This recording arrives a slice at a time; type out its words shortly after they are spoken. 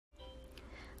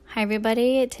Hi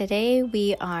everybody, today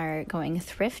we are going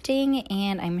thrifting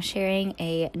and I'm sharing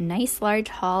a nice large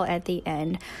haul at the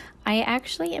end. I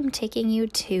actually am taking you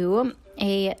to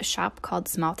a shop called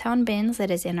Small Town BINS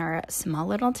that is in our small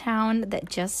little town that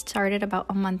just started about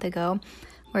a month ago,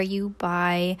 where you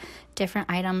buy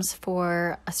different items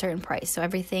for a certain price. So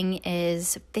everything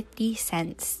is 50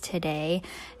 cents today.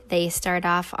 They start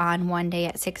off on one day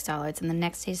at $6 and the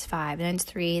next day is $5, then it's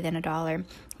 $3, then $1. And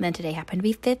then today happened to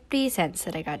be 50 cents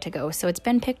that I got to go. So it's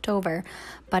been picked over,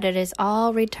 but it is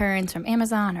all returns from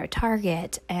Amazon or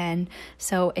Target. And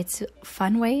so it's a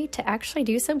fun way to actually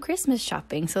do some Christmas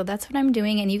shopping. So that's what I'm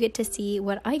doing. And you get to see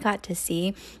what I got to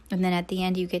see. And then at the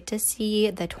end, you get to see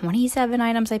the 27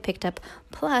 items I picked up.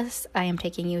 Plus, I am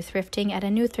taking you thrifting at a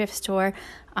new thrift store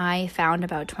I found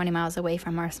about 20 miles away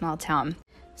from our small town.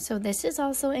 So this is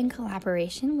also in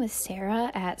collaboration with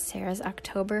Sarah at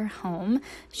Sarahsoctober Home.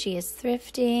 She is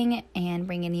thrifting and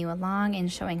bringing you along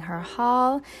and showing her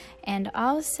haul. And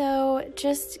also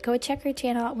just go check her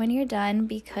channel out when you're done,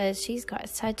 because she's got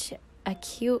such a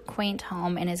cute, quaint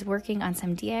home and is working on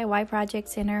some DIY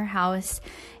projects in her house.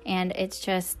 And it's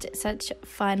just such a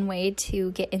fun way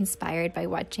to get inspired by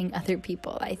watching other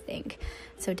people, I think.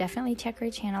 So definitely check her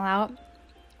channel out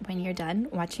when you're done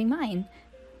watching mine.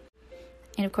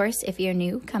 And of course, if you're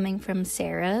new coming from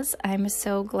Sarah's, I'm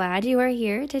so glad you are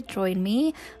here to join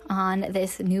me on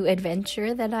this new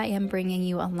adventure that I am bringing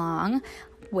you along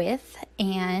with.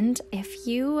 And if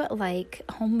you like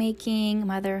homemaking,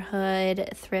 motherhood,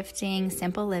 thrifting,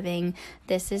 simple living,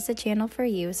 this is the channel for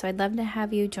you. So I'd love to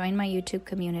have you join my YouTube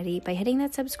community by hitting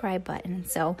that subscribe button.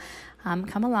 So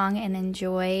come along and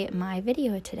enjoy my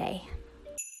video today.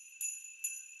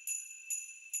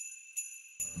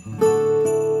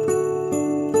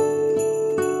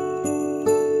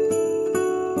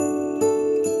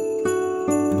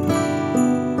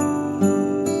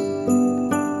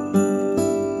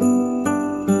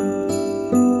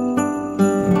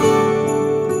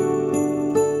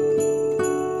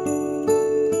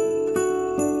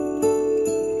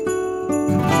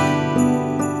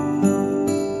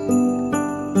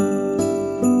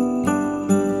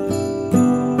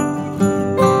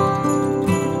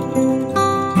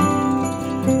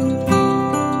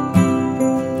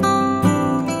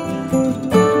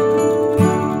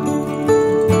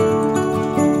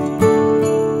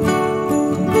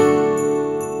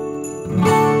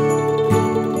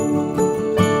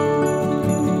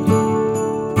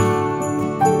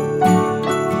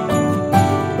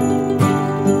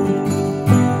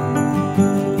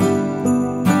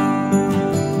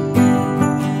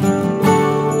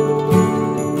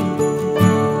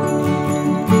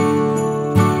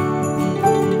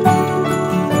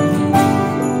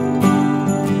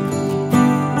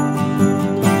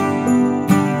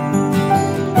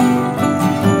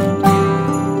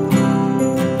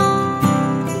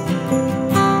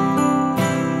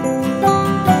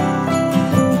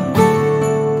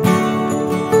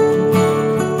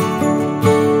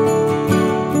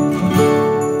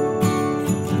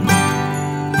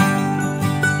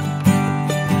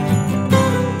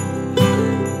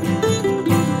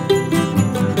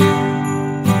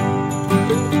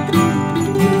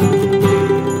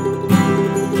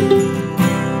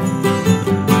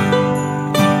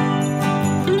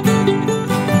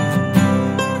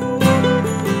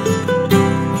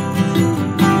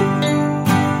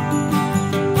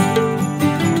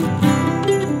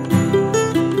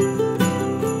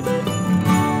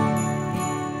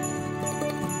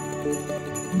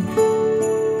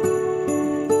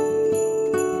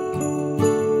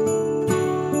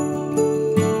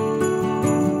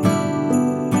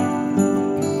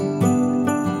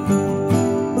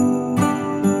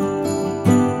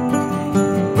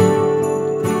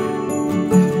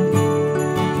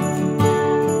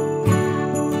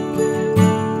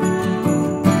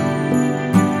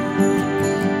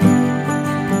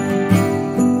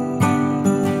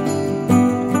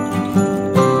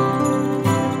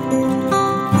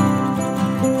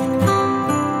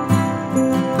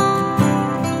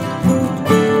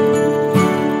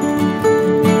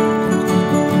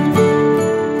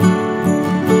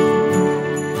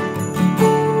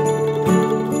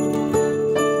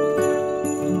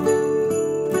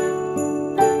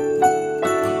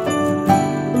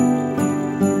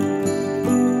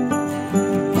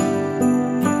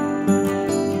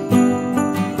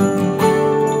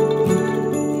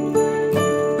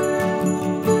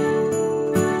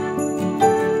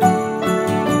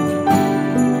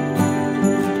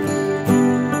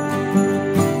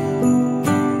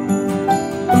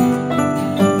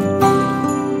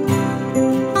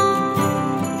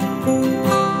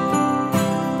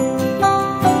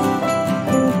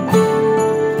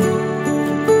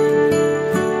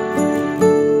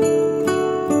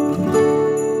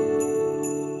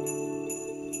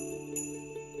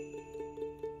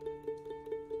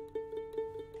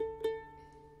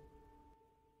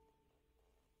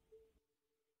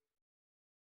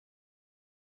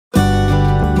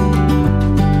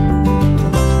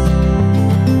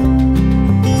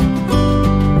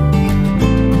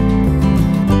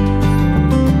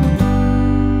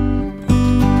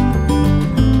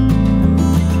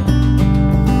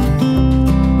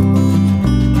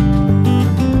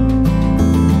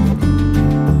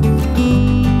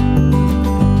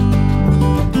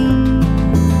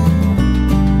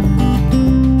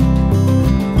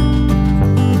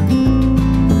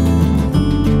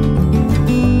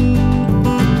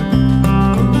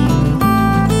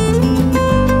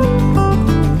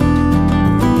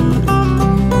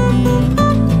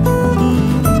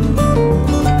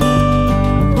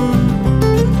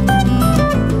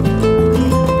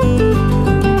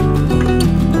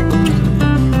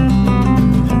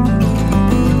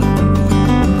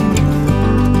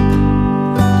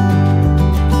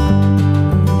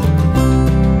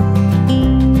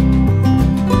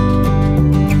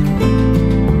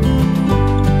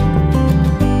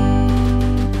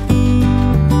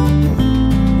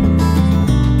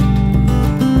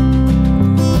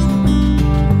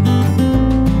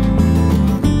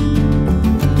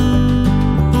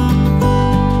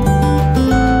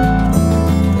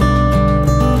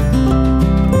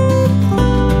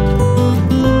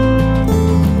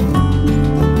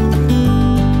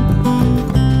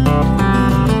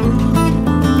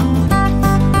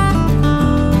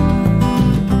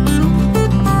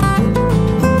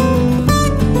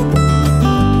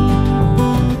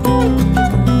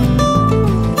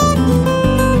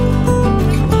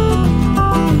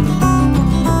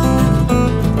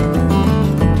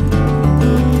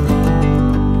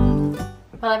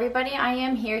 Well, everybody, I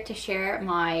am here to share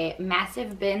my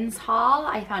massive bins haul.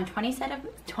 I found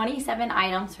 27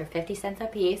 items for 50 cents a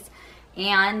piece,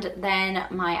 and then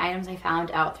my items I found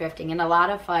out thrifting, and a lot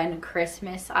of fun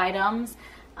Christmas items,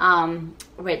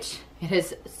 which it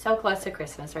is so close to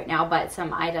Christmas right now, but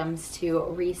some items to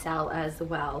resell as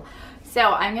well.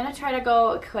 So I'm gonna try to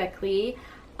go quickly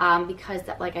because,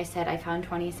 like I said, I found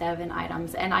 27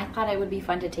 items, and I thought it would be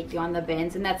fun to take you on the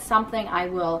bins, and that's something I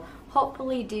will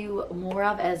hopefully do more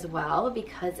of as well,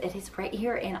 because it is right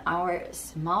here in our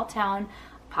small town,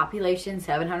 population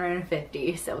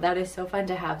 750. So that is so fun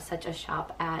to have such a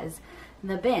shop as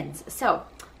the bins. So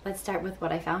let's start with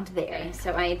what I found there.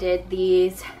 So I did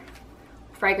these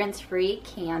fragrance-free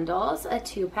candles, a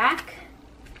 2-pack.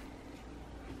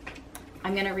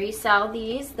 I'm gonna resell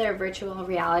these. They're virtual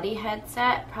reality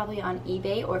headset, probably on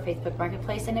eBay or Facebook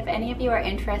Marketplace. And if any of you are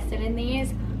interested in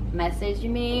these, message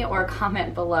me or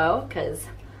comment below, because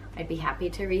I'd be happy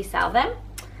to resell them.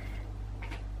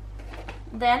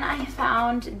 Then I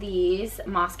found these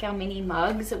Moscow mini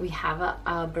mugs. We have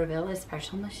a Breville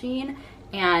espresso machine,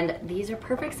 and these are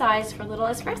perfect size for little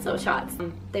espresso shots.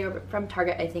 They were from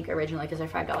Target, I think, originally, because they're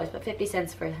 $5, but 50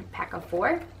 cents for a pack of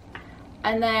 4.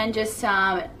 And then just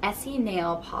some Essie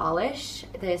nail polish.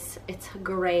 It's a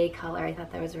gray color. I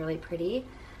thought that was really pretty.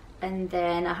 And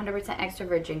then 100% extra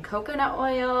virgin coconut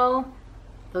oil.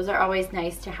 Those are always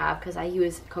nice to have because I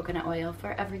use coconut oil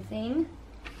for everything.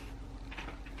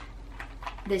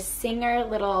 This Singer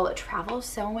little travel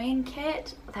sewing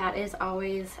kit, that is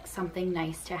always something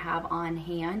nice to have on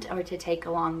hand or to take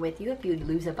along with you if you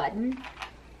lose a button.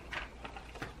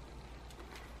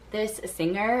 This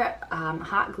Singer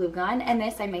hot glue gun, and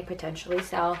this I may potentially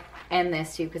sell, and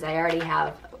this too, because I already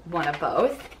have one of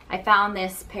both. I found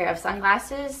this pair of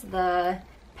sunglasses, the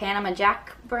Panama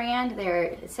Jack brand.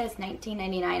 It says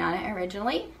 $19.99 on it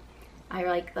originally. I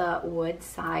like the wood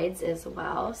sides as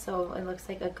well, so it looks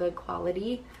like a good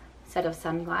quality set of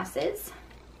sunglasses.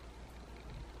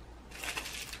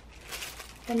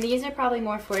 And these are probably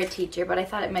more for a teacher, but I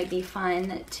thought it might be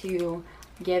fun to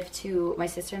give to my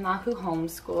sister-in-law who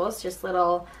homeschools, just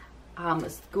little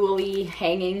schooly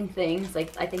hanging things.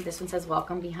 Like, I think this one says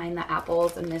welcome behind the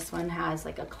apples, and this one has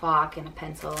like a clock and a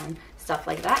pencil and stuff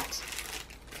like that.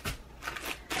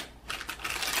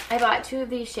 I bought 2 of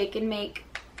these Shake and Make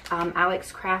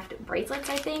Alex Craft bracelets,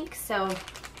 I think. So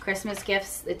Christmas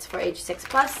gifts, it's for age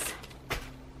 6+.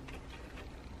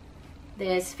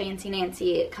 This Fancy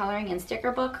Nancy coloring and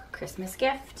sticker book, Christmas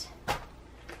gift.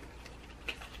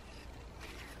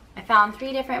 I found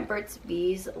 3 different Burt's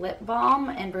Bees lip balm,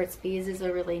 and Burt's Bees is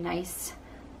a really nice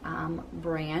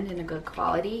brand and a good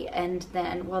quality. And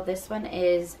then, well, this one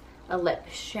is a lip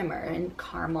shimmer in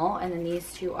caramel, and then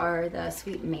these 2 are the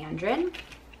Sweet Mandarin.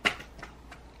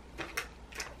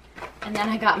 And then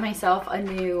I got myself a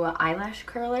new eyelash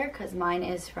curler because mine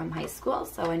is from high school,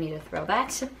 so I need to throw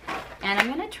that. And I'm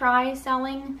gonna try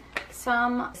selling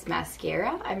some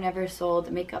mascara. I've never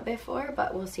sold makeup before,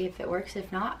 but we'll see if it works.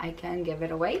 If not, I can give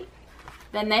it away.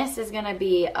 Then this is gonna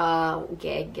be a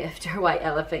gag gift or white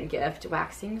elephant gift,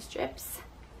 waxing strips.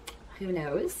 Who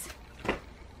knows?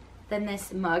 Then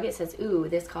this mug, it says, ooh,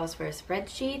 this calls for a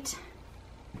spreadsheet.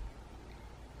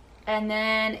 And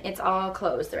then it's all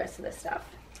closed, the rest of this stuff.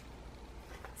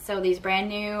 So these brand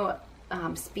new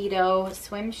Speedo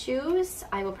swim shoes,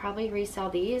 I will probably resell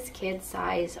these, kid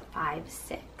size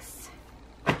 5-6.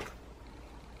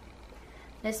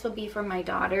 This will be for my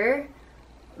daughter.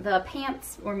 The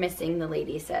pants were missing, the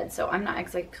lady said, so I'm not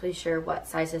exactly sure what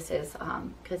size this is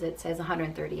because it says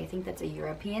 130. I think that's a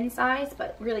European size,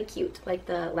 but really cute, like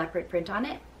the leopard print on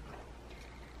it.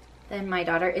 Then my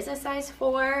daughter is a size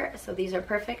 4, so these are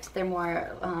perfect. They're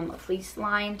more fleece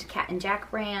lined, Cat and Jack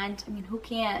brand. I mean, who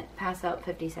can't pass out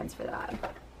 50 cents for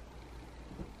that?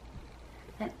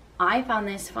 Then I found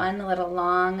this fun little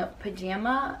long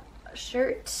pajama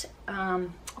shirt,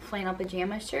 flannel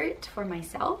pajama shirt for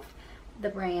myself. The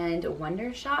brand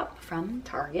Wonder Shop from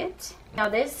Target. Now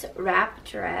this wrap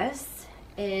dress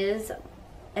is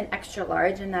an extra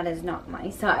large, and that is not my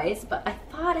size, but I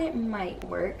thought it might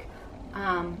work.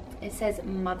 It says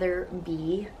Mother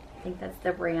Bee, I think that's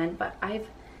the brand, but I've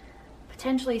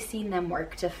potentially seen them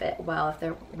work to fit well if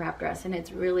they're wrap dress, and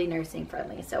it's really nursing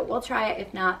friendly. So we'll try it.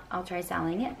 If not, I'll try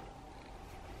selling it.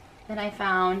 Then I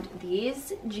found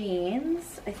these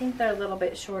jeans. I think they're a little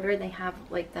bit shorter. They have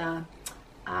like the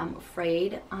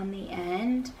frayed on the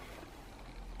end,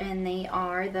 and they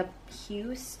are the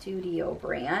Q Studio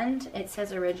brand. It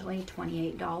says originally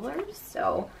 $28,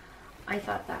 so I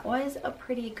thought that was a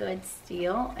pretty good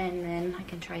steal, and then I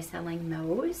can try selling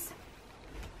those.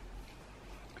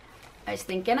 I was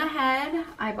thinking ahead.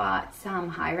 I bought some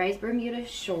high-rise Bermuda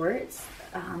shorts,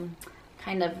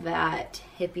 kind of that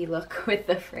hippie look with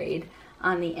the frayed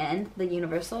on the end, the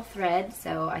universal thread,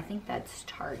 so I think that's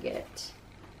Target.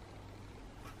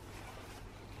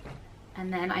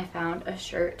 And then I found a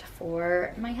shirt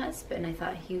for my husband. I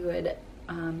thought he would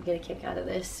get a kick out of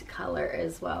this color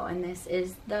as well. And this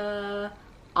is the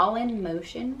All in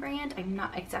Motion brand. I'm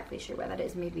not exactly sure where that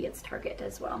is. Maybe it's Target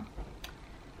as well.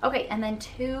 Okay, and then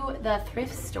to the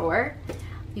thrift store.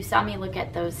 You saw me look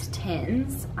at those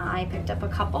tins. I picked up a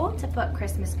couple to put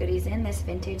Christmas goodies in. This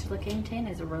vintage looking tin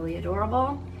is really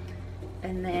adorable.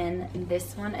 And then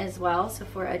this one as well. So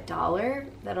for $1,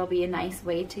 that'll be a nice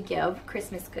way to give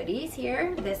Christmas goodies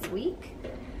here this week.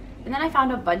 And then I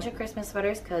found a bunch of Christmas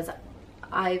sweaters because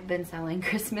I've been selling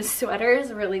Christmas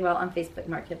sweaters really well on Facebook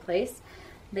Marketplace.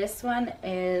 This one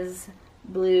is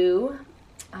blue,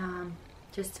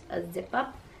 just a zip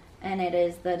up. And it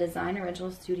is the Design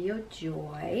Original Studio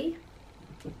Joy.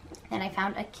 And I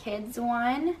found a kids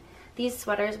one. These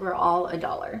sweaters were all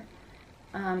 $1.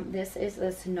 This is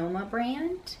the Sonoma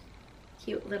brand.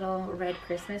 Cute little red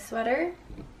Christmas sweater.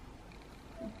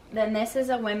 Then this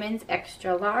is a women's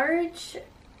extra large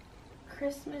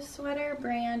Christmas sweater.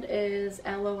 Brand is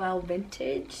LOL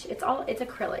Vintage. It's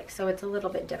acrylic, so it's a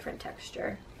little bit different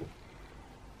texture.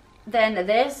 Then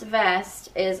this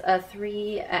vest is a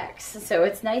 3X, so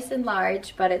it's nice and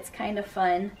large, but it's kind of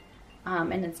fun.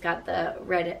 And it's got the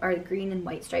red or green and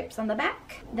white stripes on the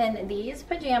back. Then these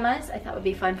pajamas I thought would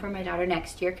be fun for my daughter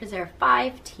next year because they're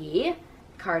 5T,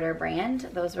 Carter brand.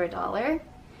 Those were $1.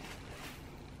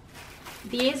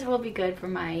 These will be good for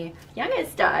my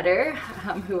youngest daughter,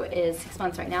 who is 6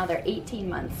 months right now. They're 18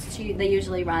 months. They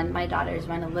usually run, my daughters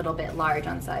run a little bit large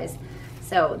on size.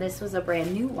 So this was a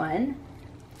brand new one.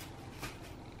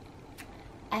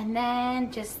 And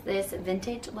then just this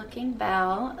vintage looking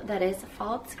bell that is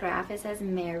false graph. It says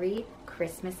Merry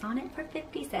Christmas on it for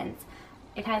 50 cents.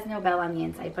 It has no bell on the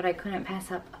inside, but I couldn't pass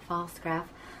up a false graph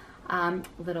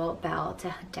little bell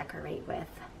to decorate with.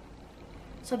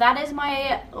 So that is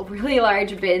my really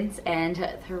large bins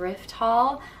and thrift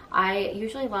haul. I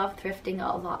usually love thrifting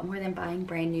a lot more than buying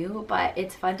brand new, but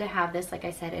it's fun to have this, like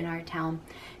I said, in our town.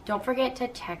 Don't forget to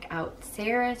check out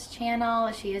Sarah's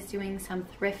channel. She is doing some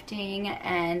thrifting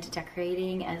and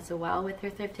decorating as well with her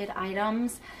thrifted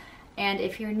items. And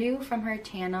if you're new from her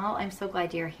channel, I'm so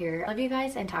glad you're here. Love you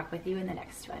guys and talk with you in the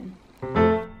next one.